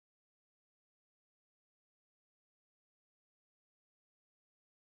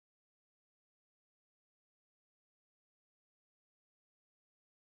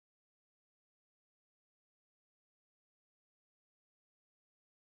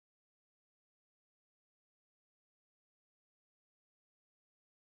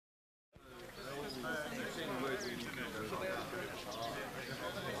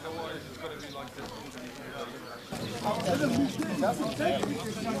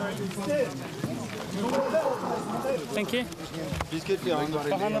Thank you. Behind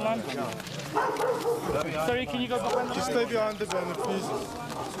the line. Sorry, can you go behind the line? Just stay behind the banner, please.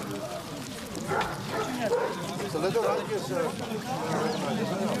 So let her run yourself.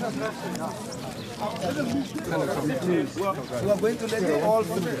 We are going to let you all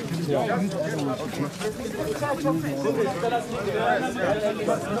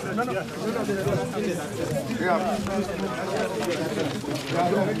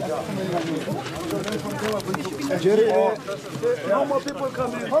no more people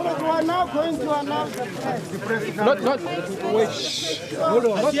coming. Hold on, we are now going to announce the press. Not, wait, hold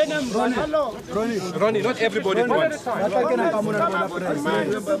on. Ronnie, not everybody at once.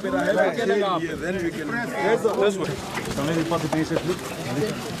 Then we can. Let's wait.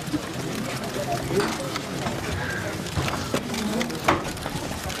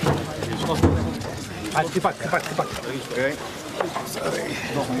 Okay. Sorry.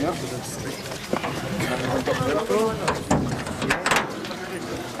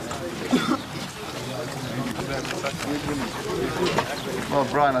 Well,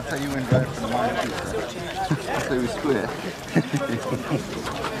 Brian, I thought you went right for the mine too. I thought it was square.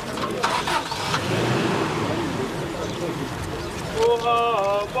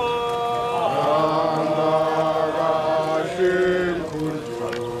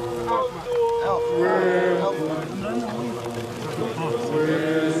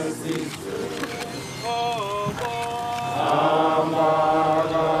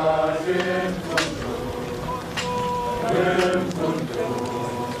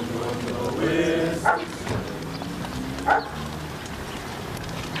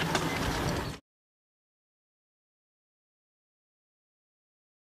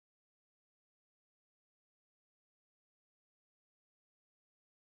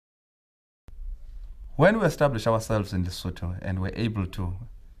 When we established ourselves in Lesotho and were able to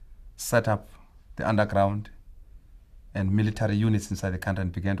set up the underground and military units inside the country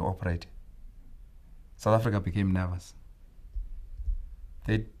and began to operate, South Africa became nervous.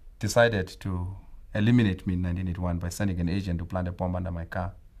 They decided to eliminate me in 1981 by sending an agent to plant a bomb under my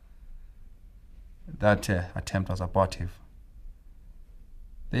car. That attempt was abortive.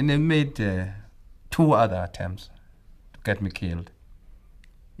 Then they made 2 other attempts to get me killed.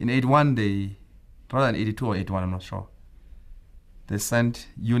 In 81, rather than 82 or 81, I'm not sure, they sent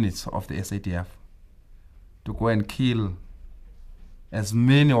units of the SADF to go and kill as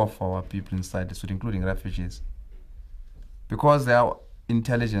many of our people inside the suit, including refugees. Because their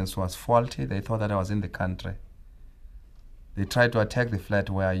intelligence was faulty, they thought that I was in the country. They tried to attack the flat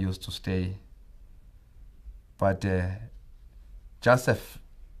where I used to stay. But just a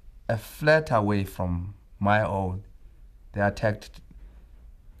flat away from my own, they attacked,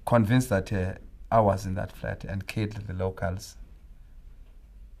 convinced that I was in that flat, and killed the locals.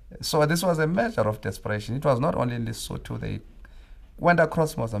 So this was a measure of desperation. It was not only in Lesotho. They went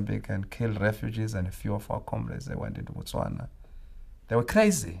across Mozambique and killed refugees, and a few of our comrades, they went into Botswana. They were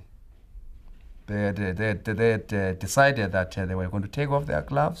crazy. They had decided that they were going to take off their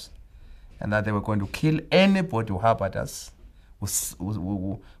gloves and that they were going to kill anybody who harbored us, who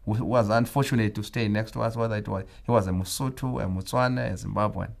was unfortunate to stay next to us, whether he was a Mosotho, a Motswana, a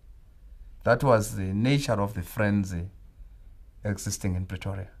Zimbabwean. That was the nature of the frenzy existing in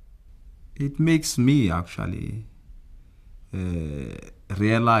Pretoria. It makes me actually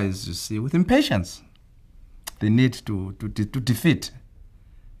realize, you see, with impatience, the need to defeat,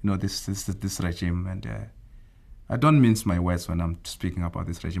 this regime. And I don't mince my words when I'm speaking about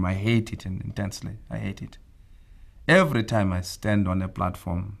this regime. I hate it intensely. I hate it. Every time I stand on a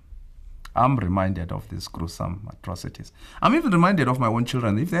platform, I'm reminded of these gruesome atrocities. I'm even reminded of my own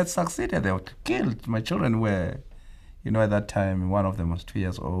children. If they had succeeded, they would have killed. My children were, at that time, one of them was 2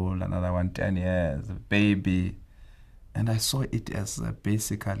 years old, another one 10 years, a baby. And I saw it as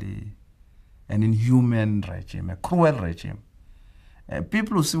basically an inhuman regime, a cruel regime.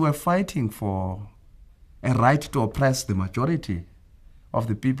 People who were fighting for a right to oppress the majority of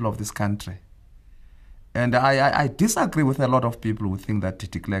the people of this country. And I disagree with a lot of people who think that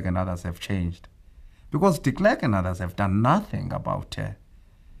de Klerk and others have changed. Because de Klerk and others have done nothing about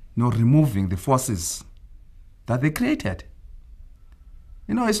removing the forces that they created.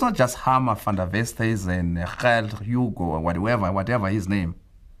 It's not just Hammer, Van der Vestes, and Gert, Hugo, or whatever his name.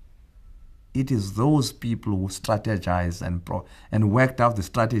 It is those people who strategized and worked out the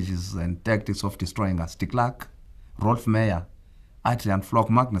strategies and tactics of destroying us. De Klerk, Rolf Meyer, Adrian Flock,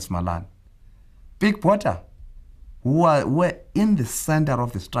 Magnus Malan, Big Potter, who were in the center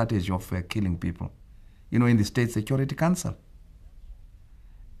of the strategy of killing people, in the State Security Council.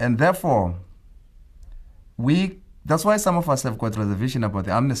 And therefore, we That's why some of us have got reservation about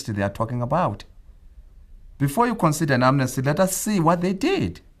the amnesty they are talking about. Before you consider an amnesty, let us see what they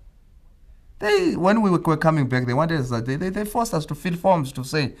did. When we were coming back, they wanted us, they forced us to fill forms to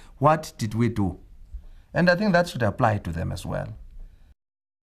say, what did we do? And I think that should apply to them as well.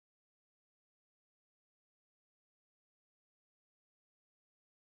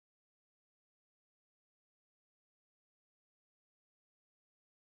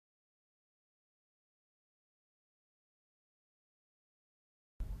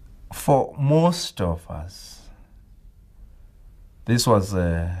 For most of us, this was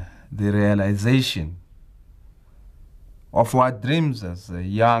the realization of our dreams as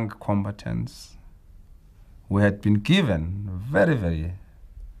young combatants. We had been given very, very,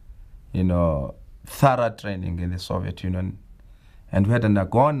 thorough training in the Soviet Union, and we had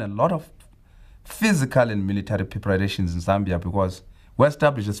undergone a lot of physical and military preparations in Zambia, because we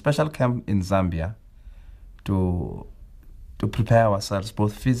established a special camp in Zambia to prepare ourselves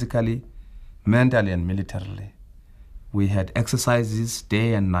both physically, mentally, and militarily. We had exercises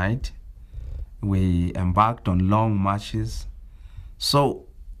day and night. We embarked on long marches. So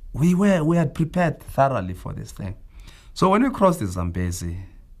we had prepared thoroughly for this thing. So when we crossed the Zambezi,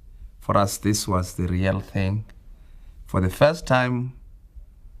 for us this was the real thing. For the first time,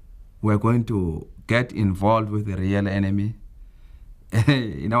 we're going to get involved with the real enemy.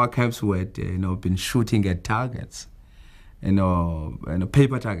 In our camps, we had been shooting at targets,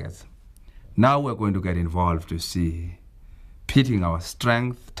 paper targets. Now we're going to get involved to see, pitting our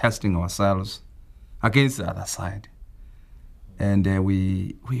strength, testing ourselves against the other side. And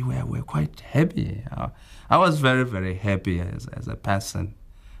we were quite happy. I was very, very happy as a person.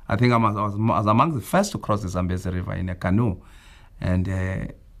 I think I was among the first to cross the Zambezi River in a canoe. And,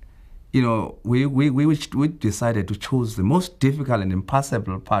 we decided to choose the most difficult and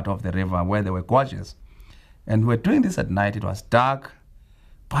impassable part of the river where there were gorges. And we're doing this at night. It was dark,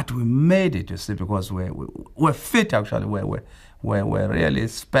 but we made it, you see, because we're fit, actually. We're really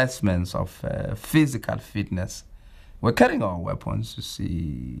specimens of physical fitness. We're carrying our weapons, you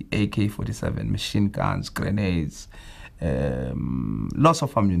see, AK-47, machine guns, grenades, lots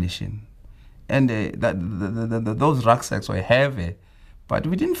of ammunition. And those rucksacks were heavy, but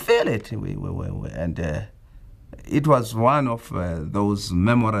we didn't feel it. It was one of those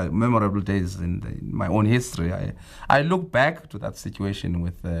memorable days in my own history. I look back to that situation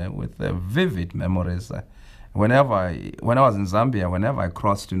with vivid memories. When I was in Zambia, whenever I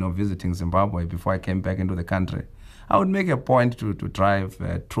crossed, visiting Zimbabwe before I came back into the country, I would make a point to drive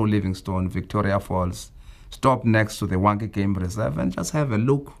through Livingstone, Victoria Falls, stop next to the Wanke Game Reserve, and just have a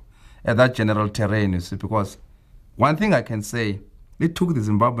look at that general terrain, you see, because one thing I can say, it took the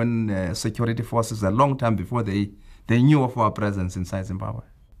Zimbabwean security forces a long time before they knew of our presence inside Zimbabwe.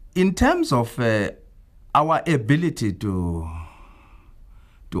 In terms of our ability to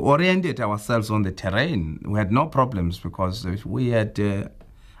orientate ourselves on the terrain, we had no problems, because we had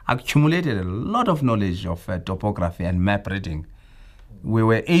accumulated a lot of knowledge of topography and map reading. We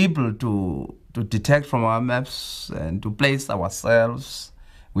were able to detect from our maps and to place ourselves.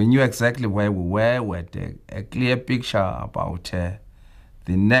 We knew exactly where we were. We had a clear picture about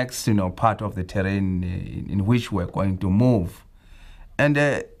the next part of the terrain in which we're going to move.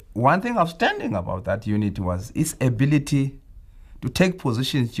 And one thing outstanding about that unit was its ability to take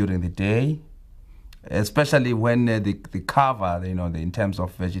positions during the day, especially when the cover, in terms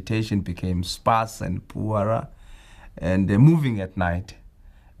of vegetation, became sparse and poorer, and moving at night.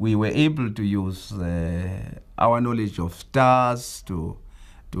 We were able to use our knowledge of stars to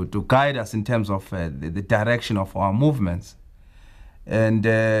guide us in terms of the direction of our movements. And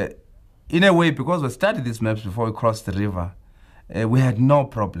in a way, because we studied these maps before we crossed the river, we had no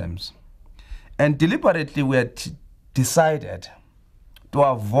problems. And deliberately, we had decided to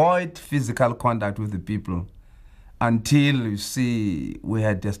avoid physical contact with the people until, you see, we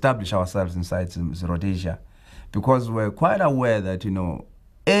had established ourselves inside Rhodesia, because we're quite aware that,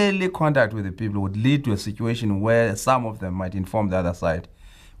 early contact with the people would lead to a situation where some of them might inform the other side.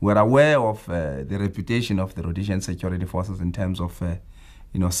 We're aware of the reputation of the Rhodesian security forces in terms of,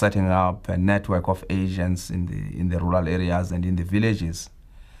 setting up a network of agents in the rural areas and in the villages.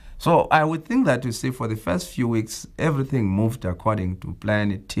 So I would think that, you see, for the first few weeks, everything moved according to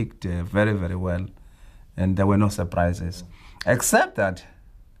plan. It ticked very, very well, and there were no surprises. Except that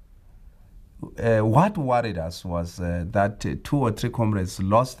what worried us was that 2 or 3 comrades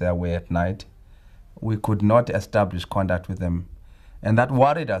lost their way at night. We could not establish contact with them. And that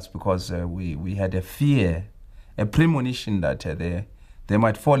worried us, because we had a fear, a premonition that they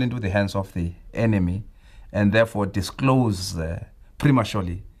might fall into the hands of the enemy, and therefore disclose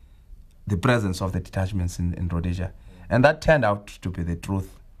prematurely the presence of the detachments in Rhodesia. And that turned out to be the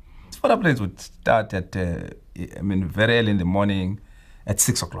truth. Photo planes would start at, very early in the morning at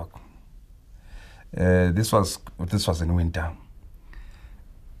 6 o'clock. This was in winter.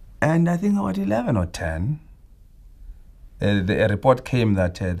 And I think about 11 or 10, a report came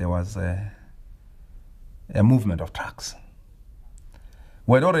that there was a movement of trucks.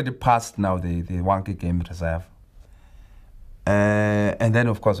 We had already passed now the Wanki Game Reserve. And then,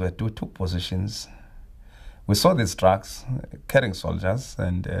 of course, we took positions. We saw these trucks carrying soldiers,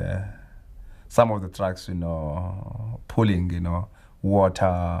 and some of the trucks, pulling,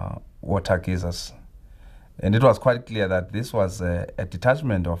 water geysers. And it was quite clear that this was a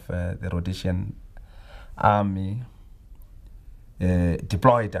detachment of the Rhodesian army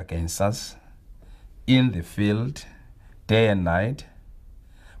deployed against us in the field, day and night.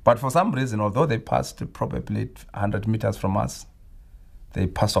 But for some reason, although they passed probably 100 meters from us, they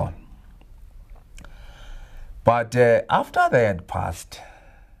passed on. But after they had passed,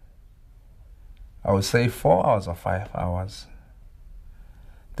 I would say 4 hours or 5 hours,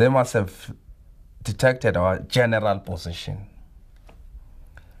 they must have detected our general position.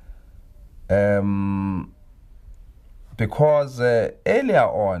 Because earlier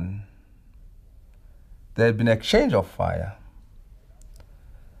on, there had been exchange of fire.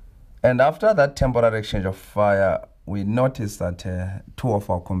 And after that temporary exchange of fire, we noticed that 2 of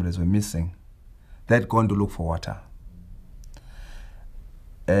our comrades were missing. They had gone to look for water.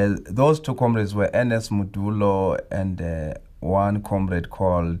 Those 2 comrades were Ernest Mudulo and one comrade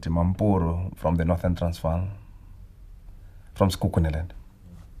called Mampuru from the Northern Transvaal, from Skukuniland.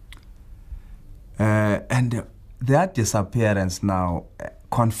 And their disappearance now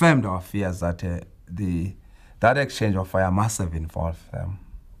confirmed our fears that that exchange of fire must have involved them.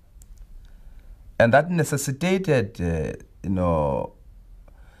 And that necessitated,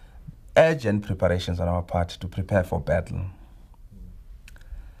 urgent preparations on our part to prepare for battle.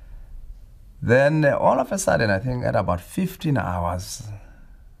 Then all of a sudden, I think at about 15 hours,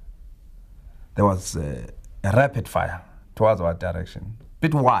 there was a rapid fire towards our direction, a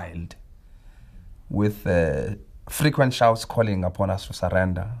bit wild, with frequent shouts calling upon us to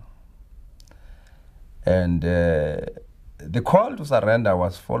surrender. And the call to surrender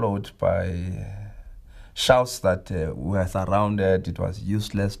was followed by shouts that we were surrounded, it was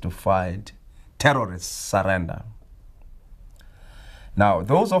useless to fight, terrorists surrender. Now,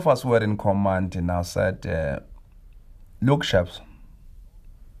 those of us who were in command now said, look, chaps,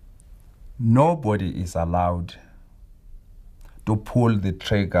 nobody is allowed to pull the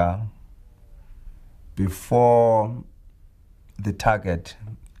trigger before the target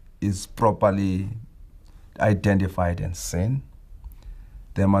is properly identified and seen.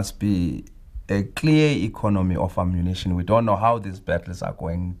 There must be a clear economy of ammunition. We don't know how these battles are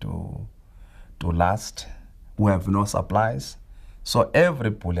going to last. We have no supplies. So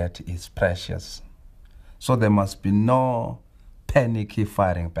every bullet is precious. So there must be no panicky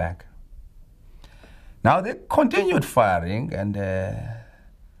firing back. Now they continued firing and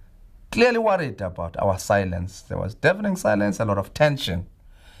clearly worried about our silence. There was deafening silence, a lot of tension.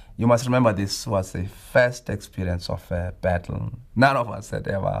 You must remember this was the first experience of a battle. None of us had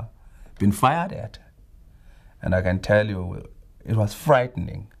ever been fired at. And I can tell you, it was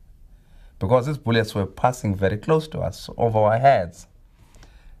frightening because these bullets were passing very close to us, over our heads.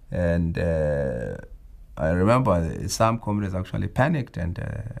 And I remember some comrades actually panicked, and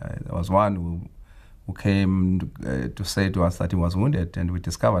there was one who came to say to us that he was wounded, and we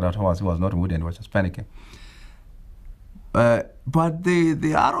discovered that he was not wounded, he was just panicking. But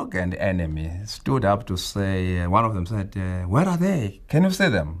the arrogant enemy stood up to say, one of them said, where are they? Can you see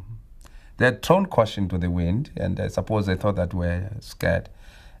them? They had thrown caution to the wind, and I suppose they thought that we're scared.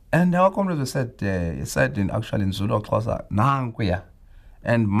 And our comrades said, actually in Zulu, Xhosa, Nankuya.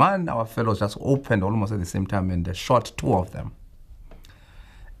 And man, our fellows just opened almost at the same time and shot 2 of them.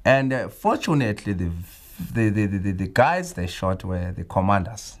 And fortunately, the guys they shot were the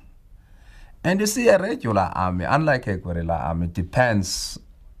commanders. And you see, a regular army, unlike a guerrilla army, depends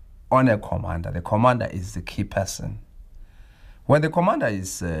on a commander. The commander is the key person. When the commander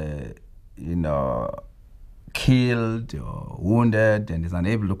is, killed or wounded and is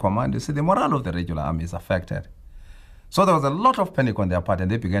unable to command, you see, the morale of the regular army is affected. So there was a lot of panic on their part, and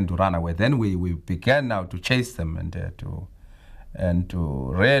they began to run away. Then we began now to chase them and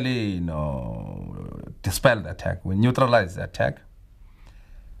to really, dispel the attack. We neutralized the attack.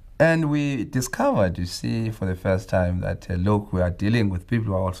 And we discovered, you see, for the first time that, look, we are dealing with people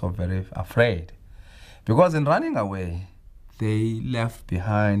who are also very afraid. Because in running away, they left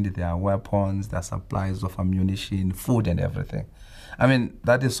behind their weapons, their supplies of ammunition, food and everything. I mean,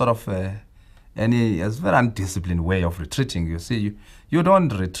 that is sort of And it's a very undisciplined way of retreating. You see, you don't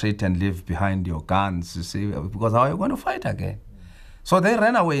retreat and leave behind your guns, you see, because how are you going to fight again? So they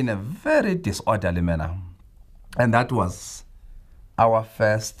ran away in a very disorderly manner. And that was our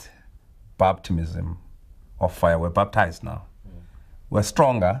first baptism of fire. We're baptized now. We're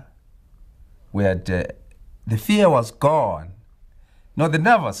stronger. We had, the fear was gone. No, the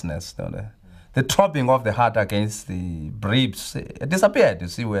nervousness, the throbbing of the heart against the ribs, it disappeared. You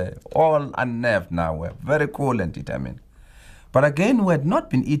see, we're all unnerved now. We're very cool and determined. But again, we had not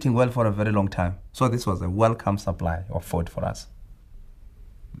been eating well for a very long time. So this was a welcome supply of food for us.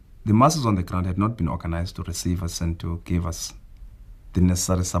 The masses on the ground had not been organized to receive us and to give us the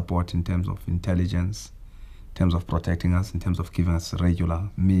necessary support in terms of intelligence, in terms of protecting us, in terms of giving us regular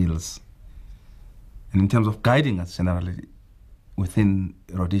meals, and in terms of guiding us generally within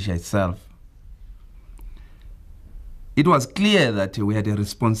Rhodesia itself. It was clear that we had a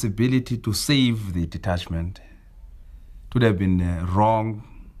responsibility to save the detachment. It would have been wrong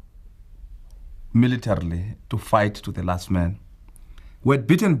militarily to fight to the last man. We had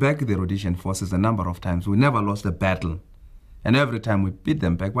beaten back the Rhodesian forces a number of times. We never lost a battle. And every time we beat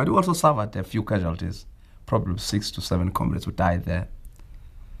them back, but we also suffered a few casualties, probably 6 to 7 comrades who died there.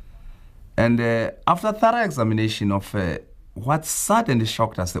 And after thorough examination of what suddenly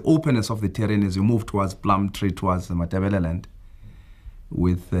shocked us, the openness of the terrain as we moved towards Plumtree, towards the Matabele land,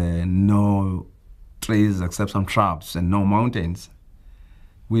 with no trees except some shrubs and no mountains,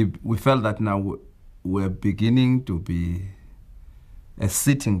 we felt that now we're beginning to be a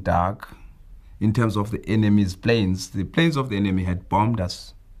sitting duck in terms of the enemy's planes. The planes of the enemy had bombed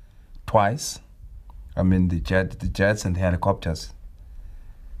us twice. I mean, the jets and the helicopters.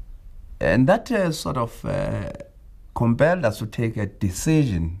 And that sort of compelled us to take a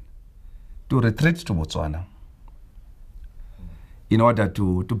decision to retreat to Botswana in order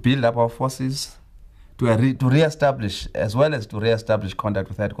to build up our forces, to re-establish, as well as to re-establish contact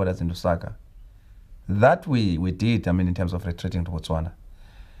with headquarters in Lusaka. That we did, I mean, in terms of retreating to Botswana.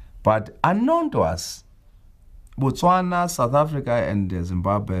 But unknown to us, Botswana, South Africa, and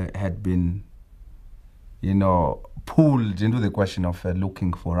Zimbabwe had been, pulled into the question of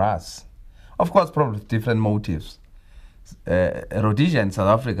looking for us. Of course, probably with different motives. Rhodesia and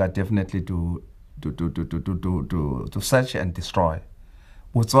South Africa definitely to search and destroy.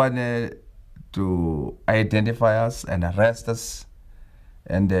 Botswana to identify us and arrest us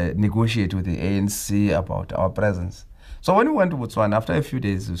and negotiate with the ANC about our presence. So when we went to Botswana, after a few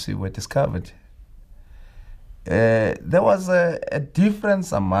days, you see, we discovered there was a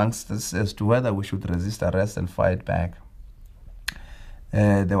difference amongst us as to whether we should resist arrest and fight back.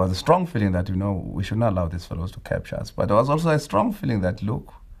 There was a strong feeling that, we should not allow these fellows to capture us. But there was also a strong feeling that,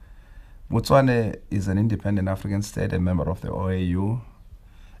 look, Botswana is an independent African state, a member of the OAU,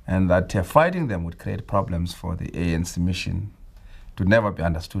 and that fighting them would create problems for the ANC mission. It would never be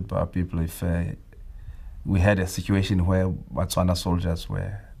understood by our people if we had a situation where Botswana soldiers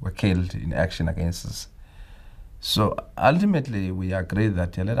were killed in action against us. So ultimately, we agreed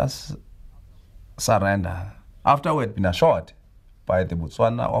that let us surrender. After we had been assured by the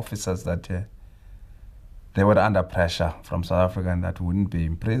Botswana officers that they were under pressure from South Africa and that we wouldn't be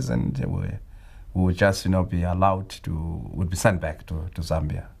imprisoned, we would just be allowed would be sent back to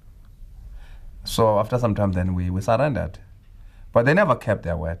Zambia. So after some time then we surrendered. But they never kept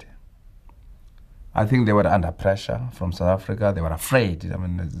their word. I think they were under pressure from South Africa. They were afraid. I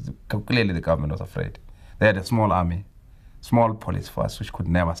mean, clearly the government was afraid. They had a small army, small police force, which could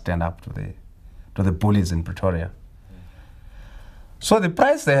never stand up to the bullies in Pretoria. So the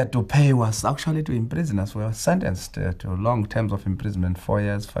price they had to pay was actually to imprison us. We were sentenced to long terms of imprisonment, 4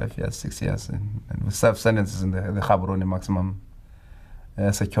 years, 5 years, 6 years. And we served sentences in the Gaborone maximum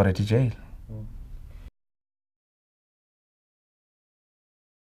security jail.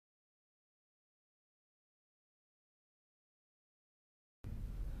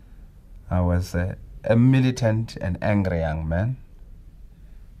 I was a militant and angry young man.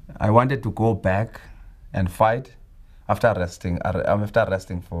 I wanted to go back and fight after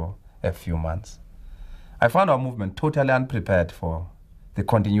resting for a few months. I found our movement totally unprepared for the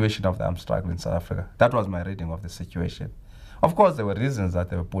continuation of the armed struggle in South Africa. That was my reading of the situation. Of course, there were reasons that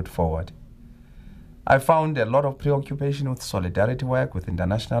they were put forward. I found a lot of preoccupation with solidarity work, with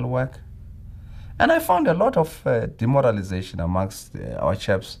international work. And I found a lot of demoralization amongst our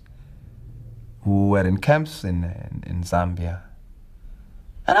chaps who were in camps in Zambia.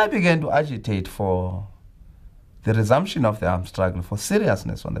 And I began to agitate for the resumption of the armed struggle, for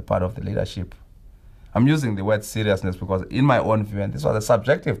seriousness on the part of the leadership. I'm using the word seriousness because in my own view, and this was a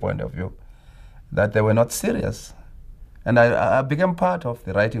subjective point of view, that they were not serious. And I became part of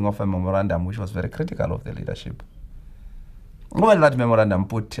the writing of a memorandum which was very critical of the leadership. Well, that memorandum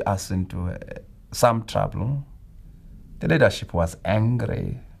put us into some trouble. The leadership was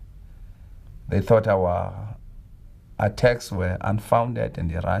angry. They thought our attacks were unfounded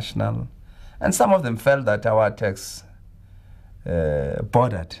and irrational. And some of them felt that our attacks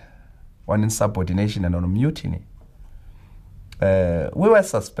bordered on insubordination and on mutiny. We were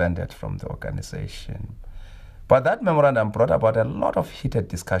suspended from the organization. But that memorandum brought about a lot of heated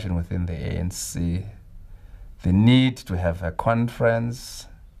discussion within the ANC. The need to have a conference,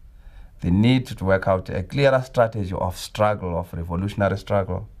 the need to work out a clearer strategy of struggle, of revolutionary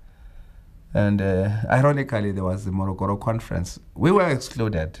struggle. And ironically, there was the Morogoro conference. We were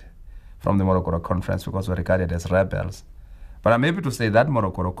excluded from the Morogoro conference because we were regarded as rebels. But I'm happy to say that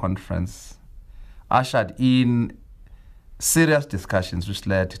Morogoro conference ushered in serious discussions which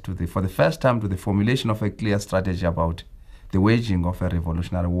led to for the first time to the formulation of a clear strategy about the waging of a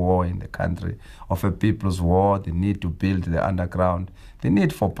revolutionary war in the country, of a people's war, the need to build the underground, the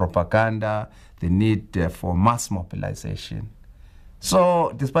need for propaganda, the need for mass mobilization.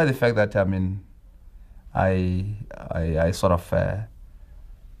 So, despite the fact that, I sort of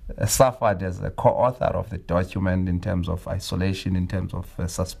suffered as a co-author of the document in terms of isolation, in terms of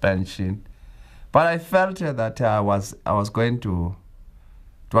suspension, but I felt that I was going to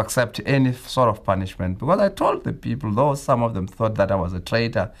accept any sort of punishment, because I told the people, though some of them thought that I was a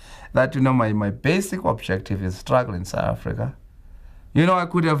traitor, that, my basic objective is struggle in South Africa. I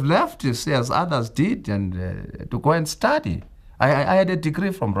could have left, as others did, and to go and study. I had a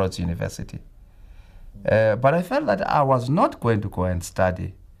degree from Rhodes University. But I felt that I was not going to go and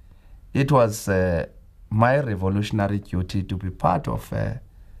study. It was my revolutionary duty to be part of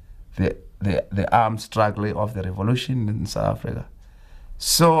the armed struggle of the revolution in South Africa.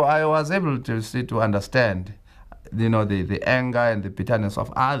 So I was able to understand, the anger and the bitterness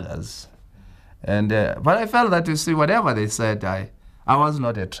of others. And but I felt that, whatever they said, I was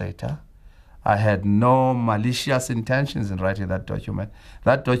not a traitor. I had no malicious intentions in writing that document.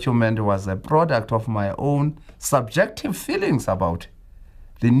 That document was a product of my own subjective feelings about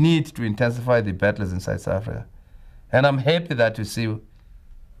the need to intensify the battles inside South Africa. And I'm happy that,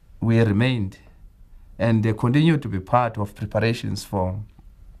 we remained and they continue to be part of preparations for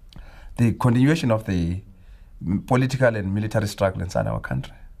the continuation of the political and military struggle inside our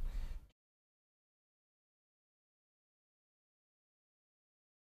country.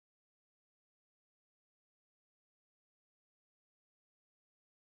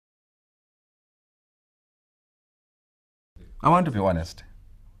 I want to be honest.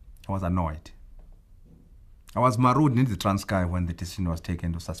 I was annoyed. I was marooned in the Transkei when the decision was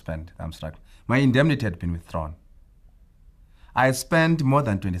taken to suspend the armed struggle. My indemnity had been withdrawn. I spent more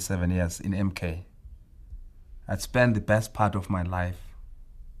than 27 years in MK. I'd spent the best part of my life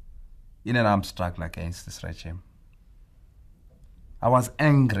in an armed struggle against this regime. I was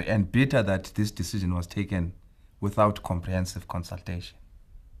angry and bitter that this decision was taken without comprehensive consultation.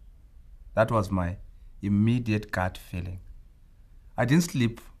 That was my immediate gut feeling. I didn't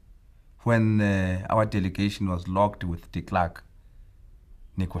sleep when our delegation was locked with de Klerk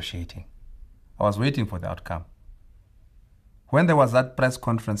negotiating. I was waiting for the outcome. When there was that press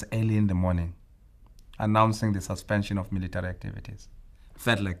conference early in the morning announcing the suspension of military activities, I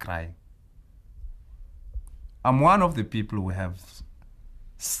felt like crying. I'm one of the people who have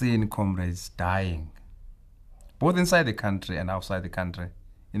seen comrades dying, both inside the country and outside the country,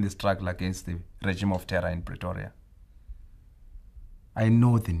 in the struggle against the regime of terror in Pretoria. I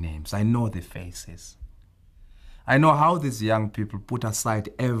know the names, I know the faces. I know how these young people put aside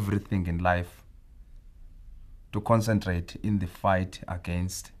everything in life to concentrate in the fight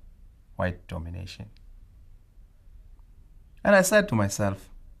against white domination. And I said to myself,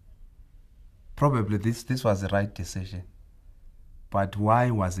 probably this was the right decision. But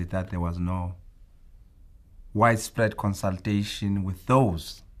why was it that there was no widespread consultation with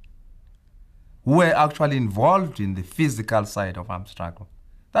those who were actually involved in the physical side of armed struggle?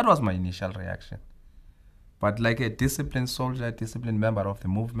 That was my initial reaction. But like a disciplined soldier, a disciplined member of the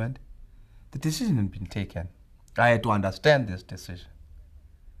movement, the decision had been taken. I had to understand this decision.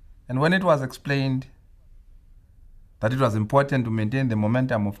 And when it was explained that it was important to maintain the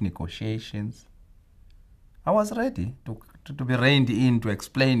momentum of negotiations, I was ready to be reined in to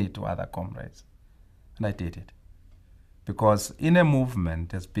explain it to other comrades. And I did it. Because in a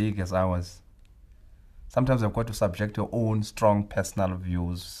movement as big as ours, sometimes you've got to subject your own strong personal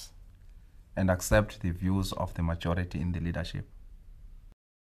views and accept the views of the majority in the leadership.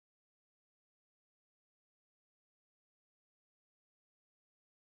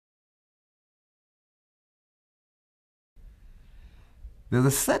 there's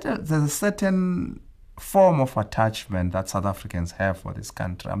a certain form of attachment that South Africans have for this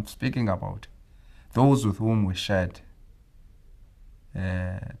country. I'm speaking about those with whom we shared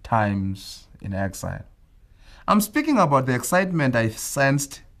times in exile. I'm speaking about the excitement I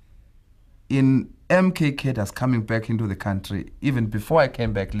sensed in MK cadres coming back into the country even before I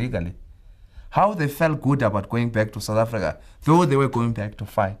came back legally. How they felt good about going back to South Africa, though they were going back to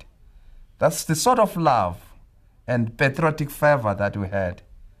fight. That's the sort of love and patriotic fervor that we had.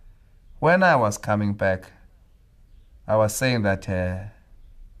 When I was coming back, I was saying that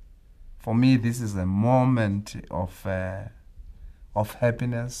for me, this is a moment of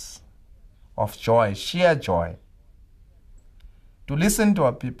happiness, of joy, sheer joy. To listen to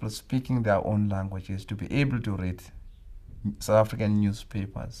our people speaking their own languages, to be able to read South African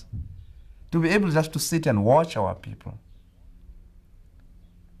newspapers, to be able just to sit and watch our people.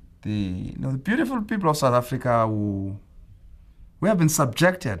 The beautiful people of South Africa who have been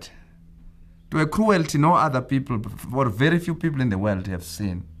subjected to a cruelty no other people, or very few people in the world have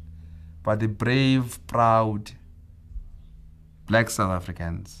seen. But the brave, proud black South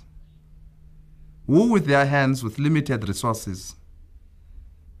Africans, who with their hands, with limited resources,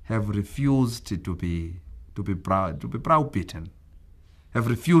 have refused to be browbeaten, have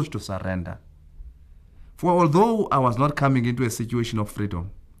refused to surrender. For although I was not coming into a situation of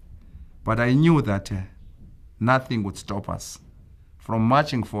freedom, but I knew that nothing would stop us from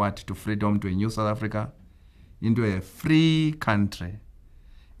marching forward to freedom, to a new South Africa, into a free country,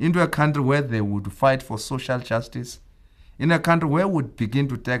 into a country where they would fight for social justice, in a country where we would begin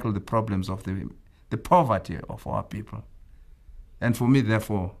to tackle the problems of the poverty of our people. And for me,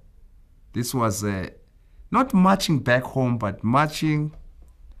 therefore, this was not marching back home, but marching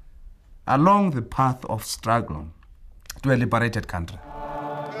along the path of struggle to a liberated country.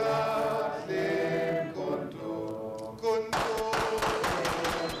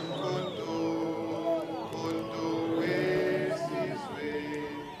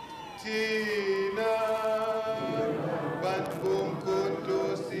 Ti